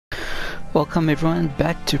Welcome everyone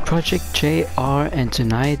back to Project JR, and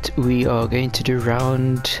tonight we are going to do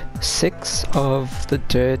round 6 of the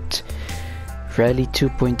Dirt Rally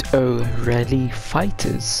 2.0 Rally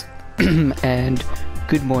Fighters. And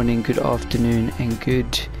good morning, good afternoon and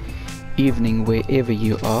good evening wherever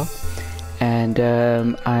you are. And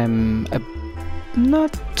I'm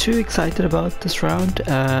not too excited about this round.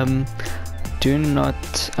 I'm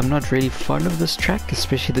not really fond of this track,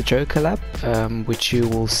 especially the Joker lap, which you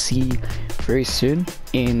will see very soon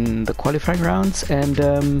in the qualifying rounds. And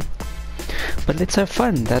but let's have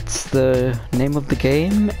fun. That's the name of the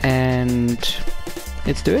game, and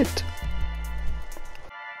let's do it.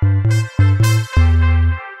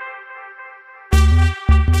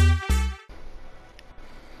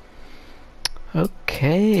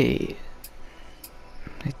 Okay,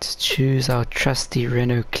 let's choose our trusty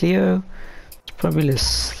Renault Clio.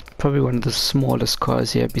 It's probably one of the smallest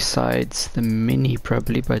cars here besides the Mini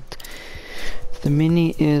probably, but the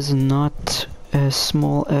Mini is not as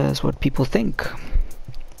small as what people think.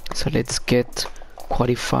 So let's get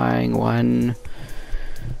qualifying one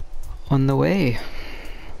on the way.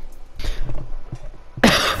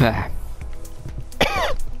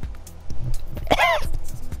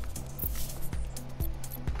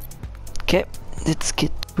 Okay, let's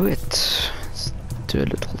get to it. Let's do a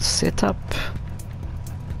little setup.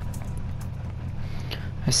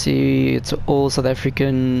 I see it's all South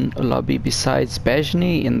African lobby besides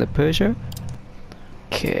Bajni in the Peugeot.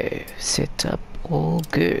 Okay, setup all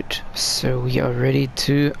good. So we are ready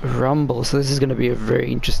to rumble. So this is going to be a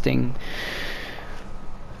very interesting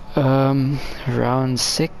round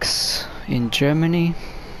 6 in Germany.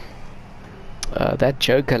 That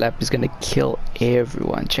Joker lap is going to kill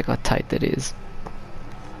everyone. Check how tight that is.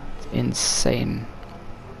 It's insane.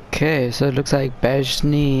 Okay, so it looks like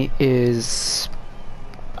Bajni is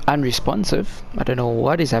unresponsive. I don't know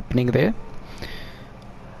what is happening there.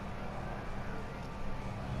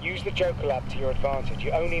 Use the Joker lap to your advantage.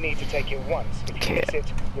 You only need to take it once. If you miss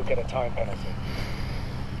it, you'll get a time penalty.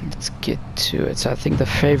 Let's get to it. So I think the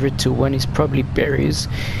favorite to win is probably Berries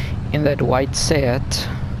in that white Seat.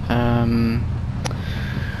 But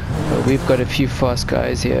we've got a few fast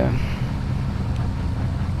guys here.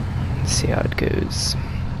 Let's see how it goes.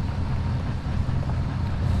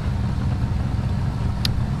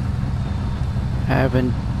 I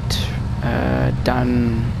haven't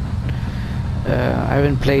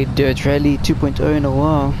played Dirt Rally 2.0 in a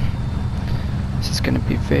while. This is going to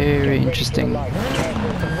be very interesting.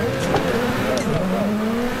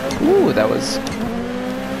 Ooh, that was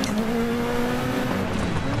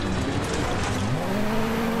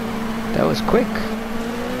quick.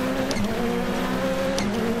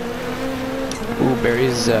 Ooh,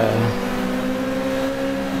 Barry's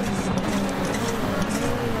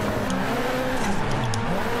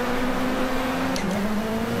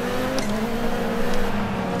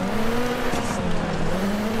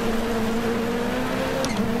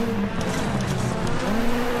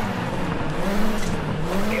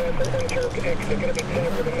they're going to be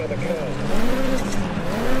paired with another car.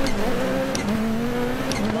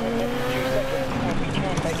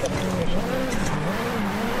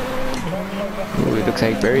 Ooh, it looks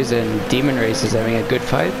like Berries and Demon Race is having a good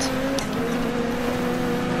fight.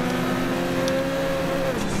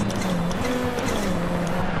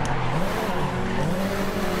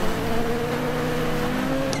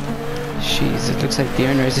 Jeez, it looks like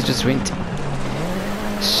Demon Race just went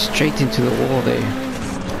straight into the wall there.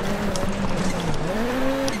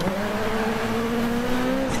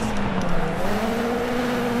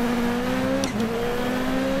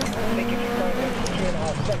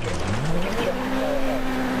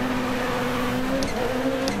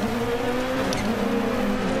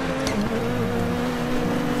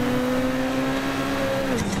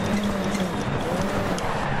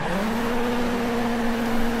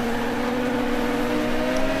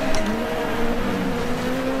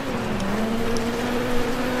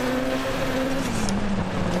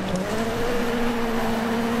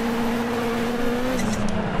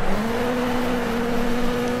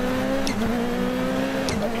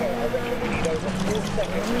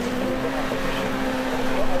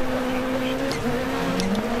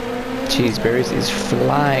 Jeez, Berries is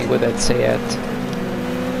flying with that Seat.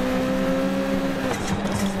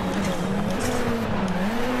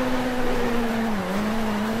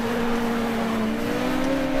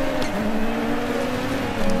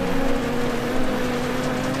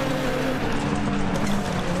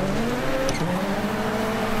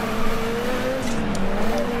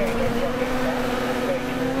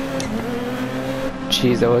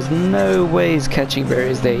 Jeez, there was no way he's catching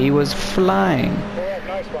Berries there. He was flying.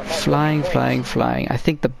 Flying. I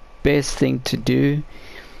think the best thing to do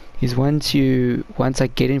is once I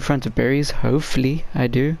get in front of berries, hopefully I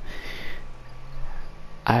do,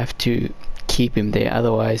 I have to keep him there,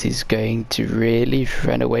 otherwise he's going to really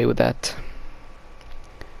run away with that.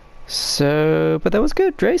 So, but that was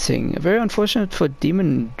good racing. Very unfortunate for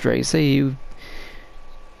Demon Racer.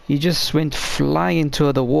 He just went flying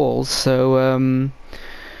into the walls. So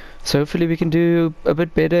so hopefully we can do a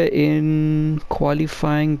bit better in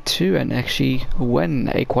qualifying too, and actually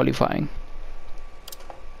win a qualifying.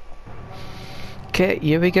 Okay,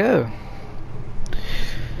 here we go.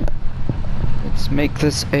 Let's make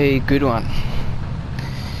this a good one.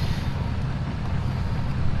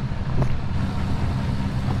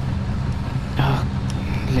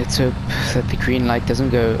 Let's hope that the green light doesn't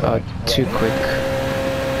go out too quick.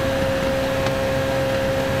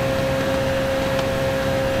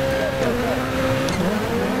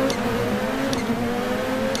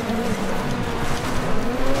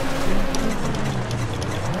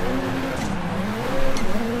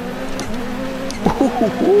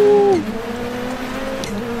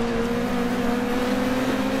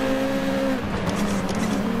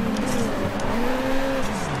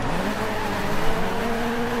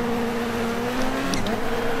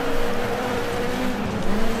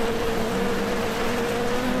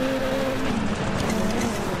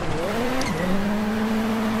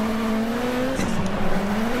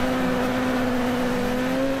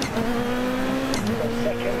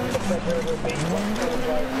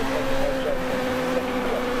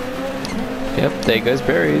 Yep, there goes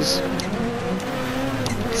berries.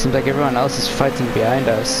 Seems like everyone else is fighting behind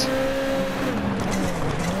us.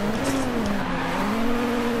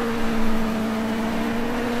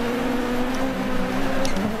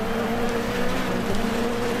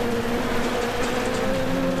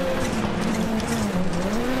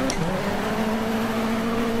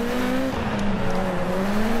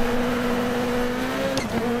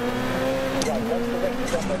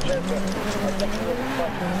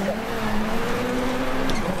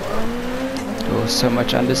 Oh, so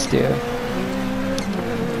much understeer.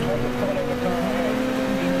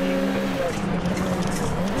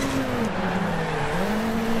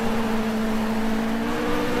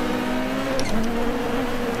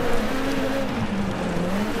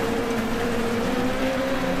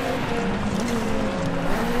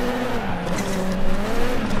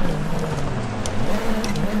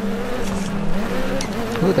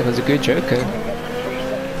 Oh, that was a good joker.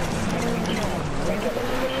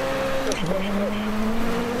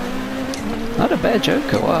 Not a bad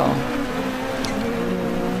joker, wow.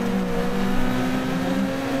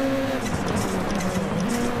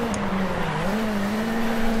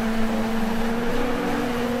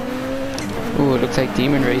 Ooh, it looks like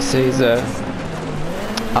Demon Racer is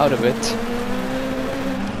out of it.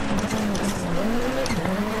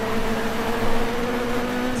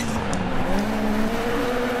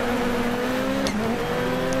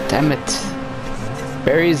 Damn it.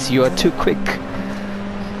 Berries, you are too quick.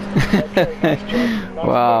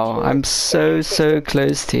 Wow, I'm so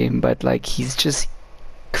close to him, but like he's just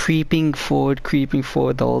creeping forward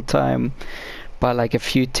the whole time by like a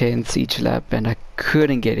few tenths each lap, and I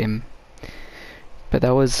couldn't get him. But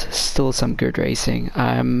that was still some good racing.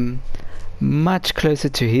 I'm much closer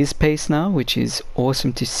to his pace now, which is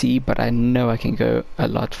awesome to see, but I know I can go a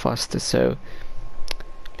lot faster, so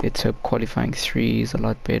let's hope qualifying 3 is a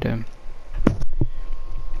lot better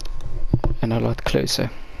and a lot closer.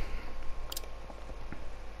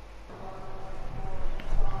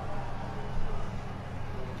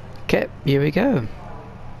 Okay, here we go.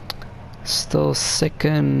 Still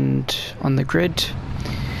second on the grid.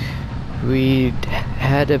 We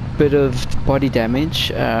had a bit of body damage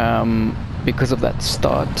because of that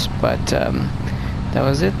start, but that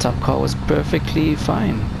was it. Our car was perfectly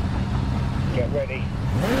fine. Get ready.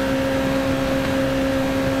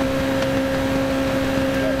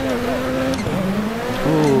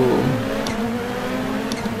 Ooh.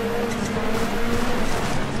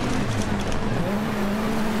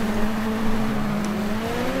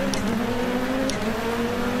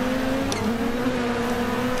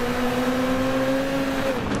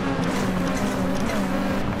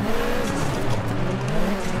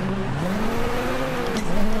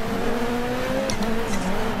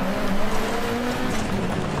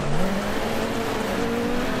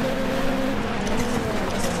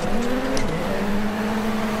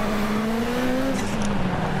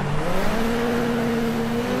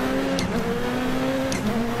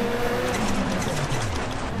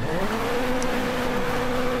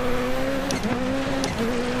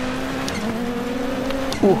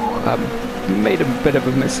 Ooh, I made a bit of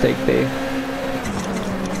a mistake there.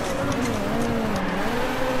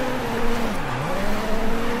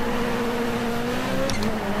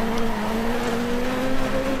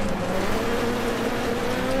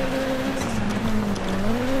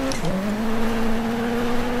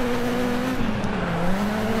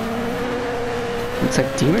 Looks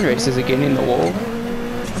like demon races again in the wall.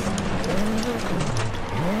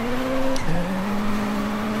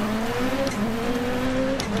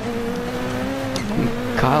 And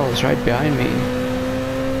Kyle's right behind me.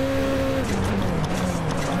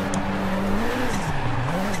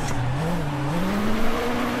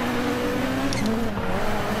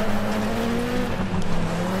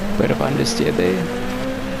 Bit of understeer there.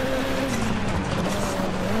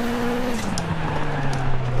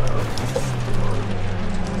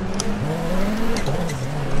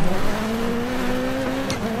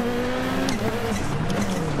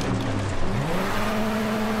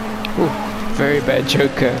 Very bad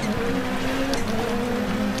joker,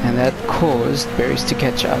 and that caused berries to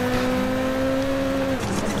catch up.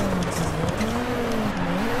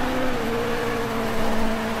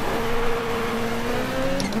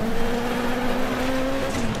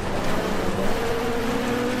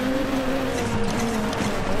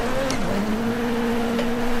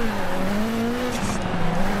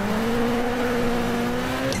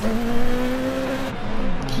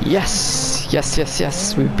 Yes, yes, yes,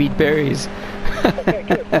 yes, we beat berries. Okay,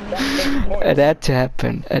 good. It had to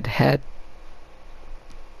happen. It had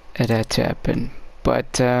to happen.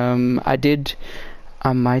 But I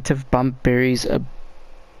might have bumped berries a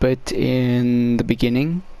bit in the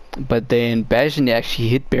beginning, but then Bajani actually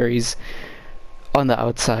hit berries on the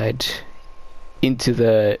outside into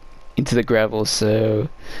the gravel. So,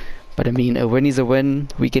 but I mean, a win is a win.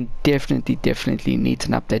 We can definitely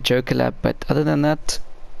neaten up that joker lap. But other than that,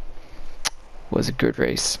 was a good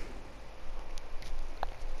race.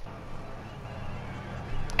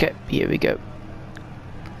 Okay, here we go.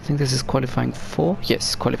 I think this is qualifying 4.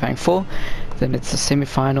 Yes, qualifying 4. Then it's the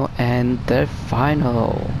semi-final and the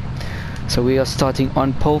final. So we are starting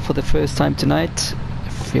on pole for the first time tonight.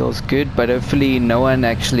 It feels good, but hopefully no one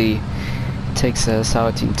actually takes us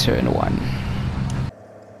out in turn 1.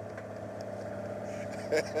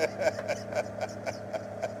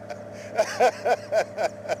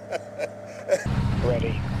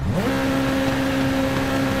 Ready.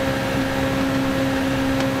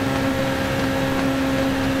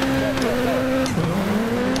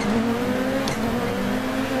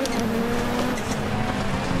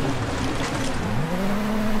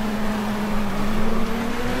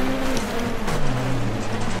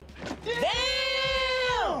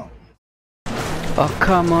 Oh,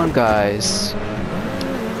 come on, guys.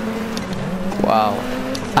 Wow.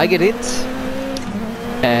 I get it,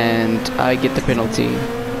 and I get the penalty.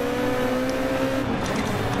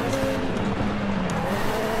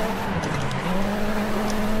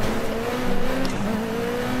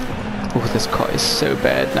 Oh, this car is so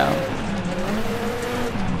bad now.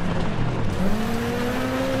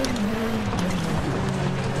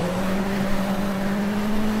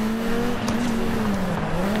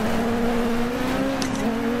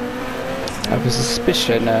 I have a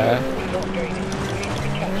suspicion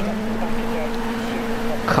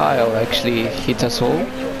Kyle actually hit us all,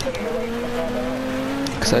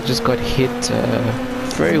 because I just got hit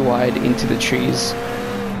very wide into the trees.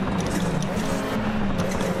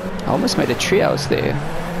 I almost made a treehouse there.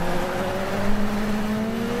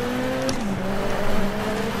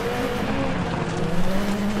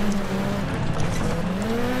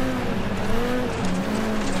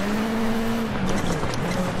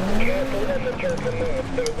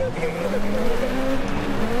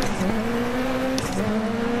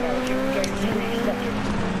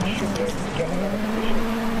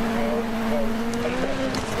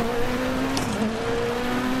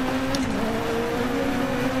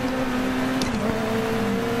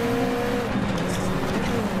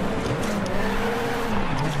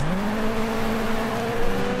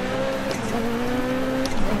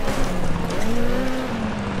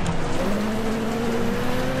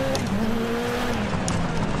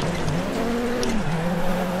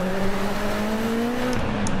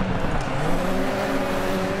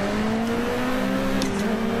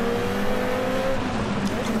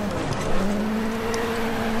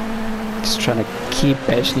 Just trying to keep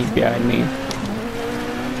Ashley behind me.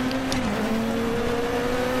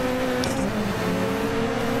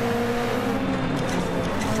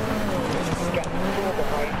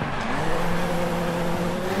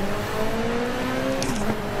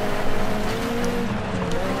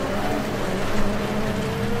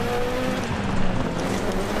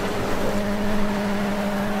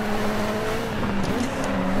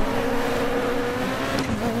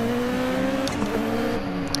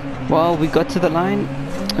 Well, we got to the line,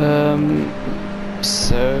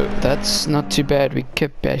 so that's not too bad. We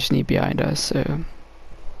kept Bashni behind us, so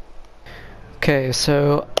Okay,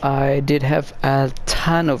 so I did have a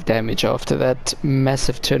ton of damage after that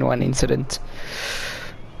massive turn 1 incident.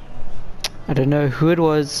 I don't know who it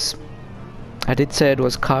was. I did say it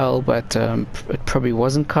was Kyle, but it probably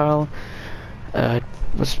wasn't Kyle. It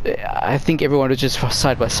was, I think everyone was just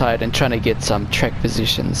side by side and trying to get some track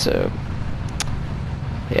position, so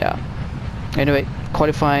yeah. Anyway,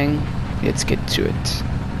 qualifying, let's get to it.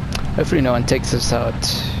 Hopefully no one takes us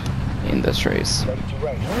out in this race. Ready to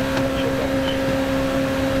race.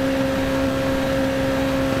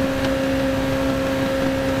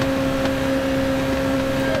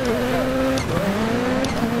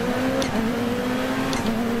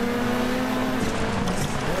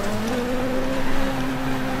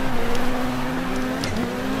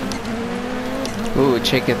 Ooh,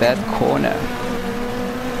 check out that corner.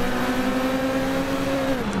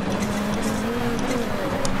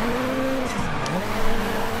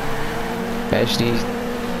 Actually,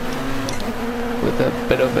 with a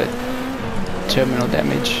bit of a terminal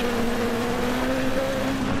damage.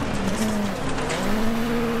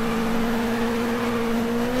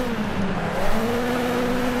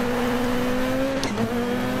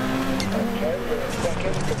 Okay, we're in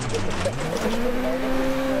second. It's just a second position at the moment.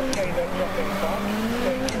 Okay, then dropping back.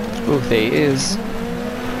 Oh, there he is.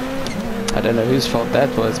 I don't know whose fault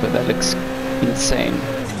that was, but that looks insane.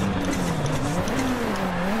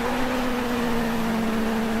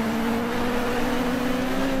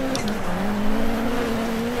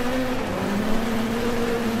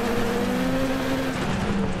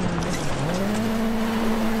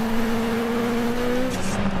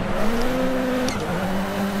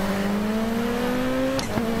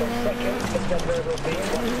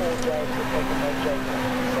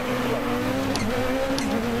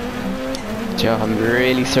 Joe, I'm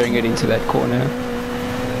really throwing it into that corner.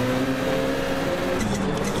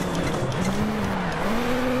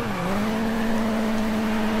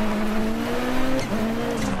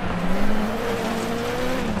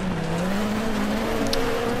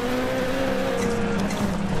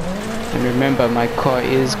 And remember, my car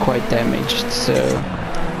is quite damaged, so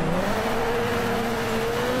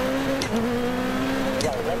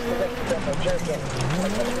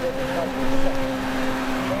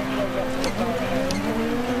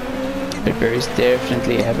Barry's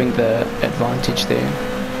definitely having the advantage there.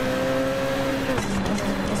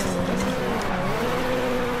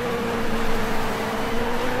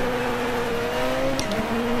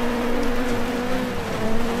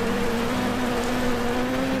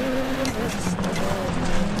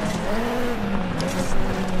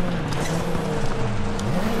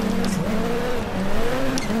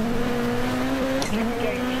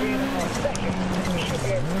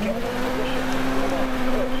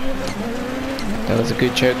 That was a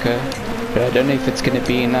good joker, but I don't know if it's going to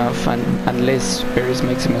be enough unless Barry's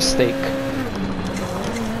makes a mistake.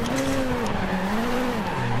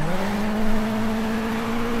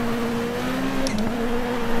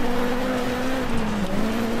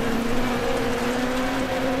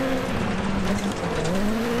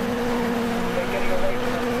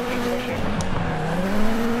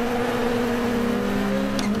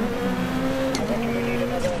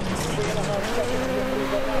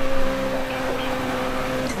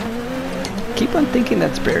 Keep on thinking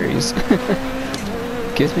that's Barry's.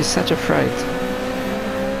 Gives me such a fright.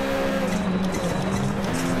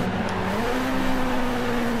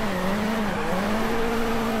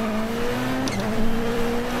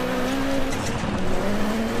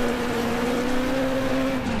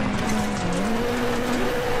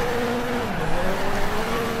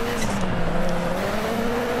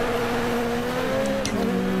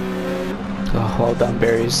 Oh, well done,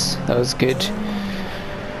 Barry's. That was good.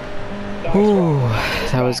 Ooh,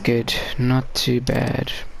 that was good. Not too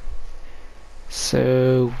bad.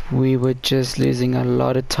 So we were just losing a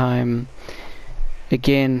lot of time.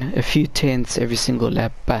 Again, a few tenths every single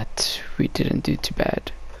lap, but we didn't do too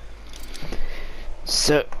bad.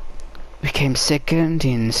 So we came second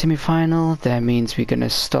in semi-final. That means we're gonna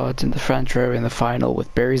start in the front row in the final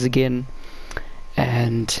with Barry's again.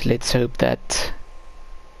 And let's hope that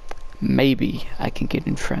maybe I can get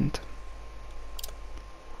in front.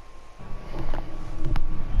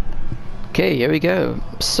 Okay, here we go.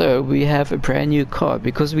 So we have a brand new car.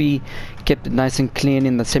 Because we kept it nice and clean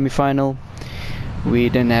in the semi-final, we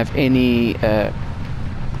didn't have any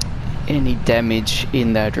damage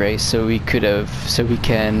in that race, so we could have,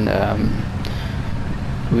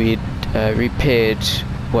 we repaired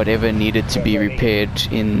whatever needed to be repaired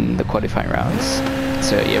in the qualifying rounds.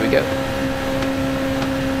 So here we go.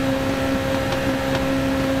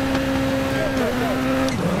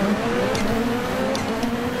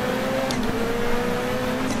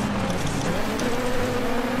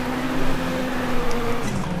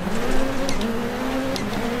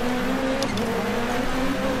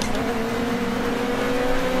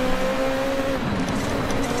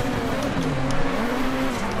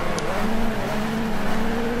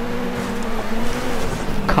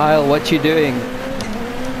 Kyle, what you doing?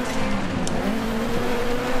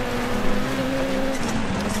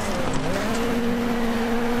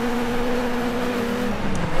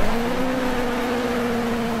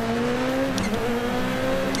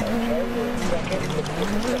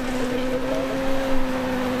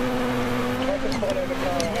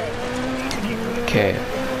 Okay,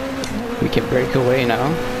 we can break away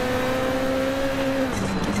now.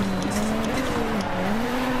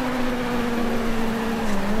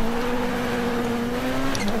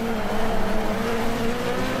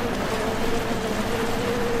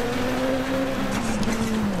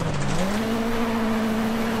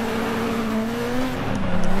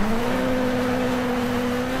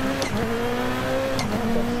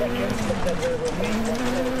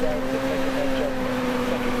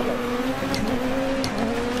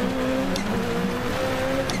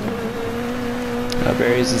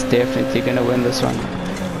 Berries is definitely gonna win this one.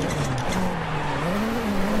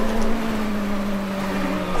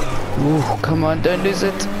 Ooh, come on, don't lose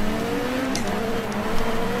it.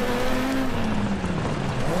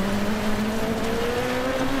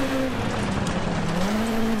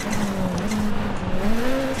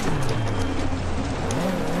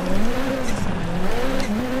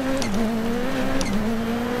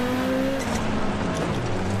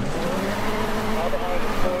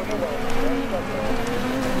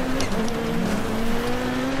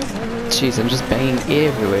 Jeez, I'm just banging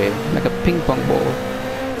everywhere, like a ping pong ball.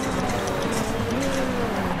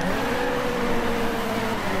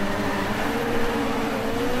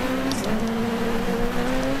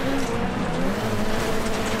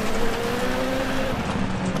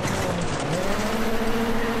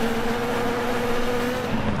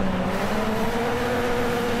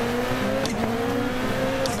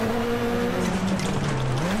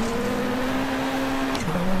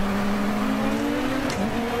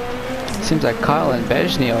 Seems like Kyle and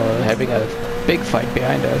Bajni are having a big fight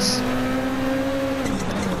behind us.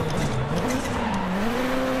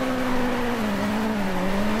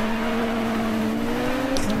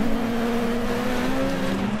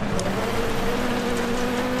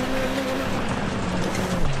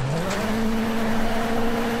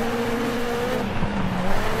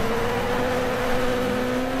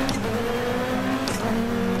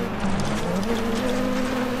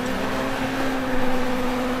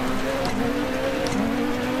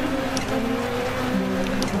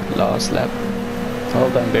 Last lap.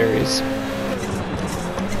 Well done, Berries.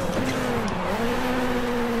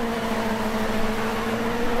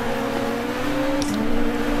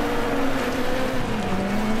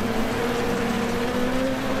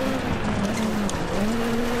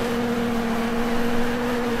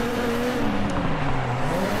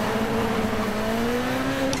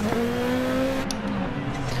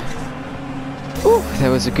 Ooh, that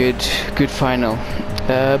was a good final.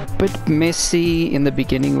 Bit messy in the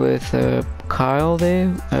beginning with Kyle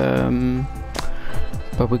there,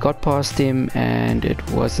 but we got past him and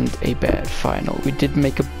it wasn't a bad final. We did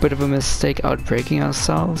make a bit of a mistake outbraking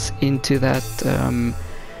ourselves into that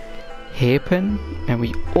hairpin, and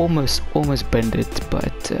we almost binned it,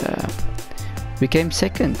 but we came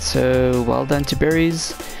second, so well done to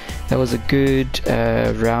Berries. That was a good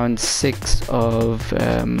round 6 of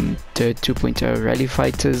Dirt 2.0 Rally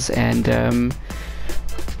Fighters, and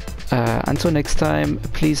until next time,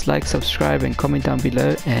 please like, subscribe and comment down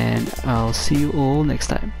below, and I'll see you all next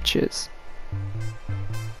time. Cheers.